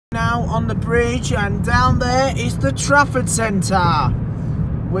out on the bridge, and down there is the Trafford Centre,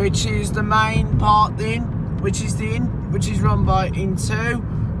 which is the main part which is run by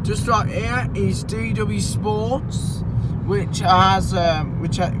In2. Just right here is DW Sports, which has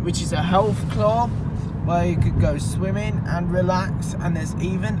which is a health club where you could go swimming and relax, and there's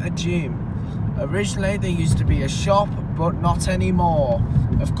even a gym. Originally there used to be a shop, but not anymore.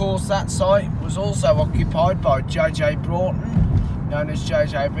 Of course, that site was also occupied by JJ Broughton, known as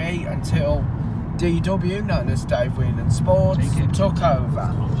JJB, until DW, known as Dave Whelan Sports, took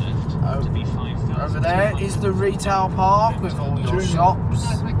over. Over there is the retail park with all your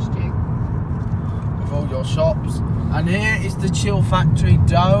shops. And here is the Chill Factory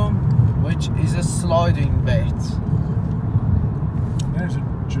Dome, which is a sliding bit. There's a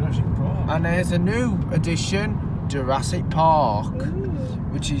Jurassic Park. And there's a new addition, Jurassic Park,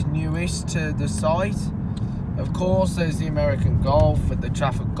 which is newest to the site. Of course, there's the American Golf with the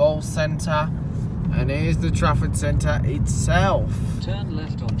Trafford Golf Centre, and here's the Trafford Centre itself. Turn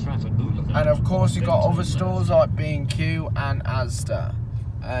left on Trafford Boulevard. And of course, you've got other stores like B&Q and Asda.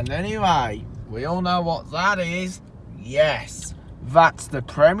 And anyway, we all know what that is. Yes, that's the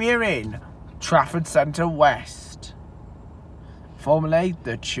Premier Inn, Trafford Centre West, formerly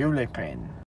the Tulip Inn.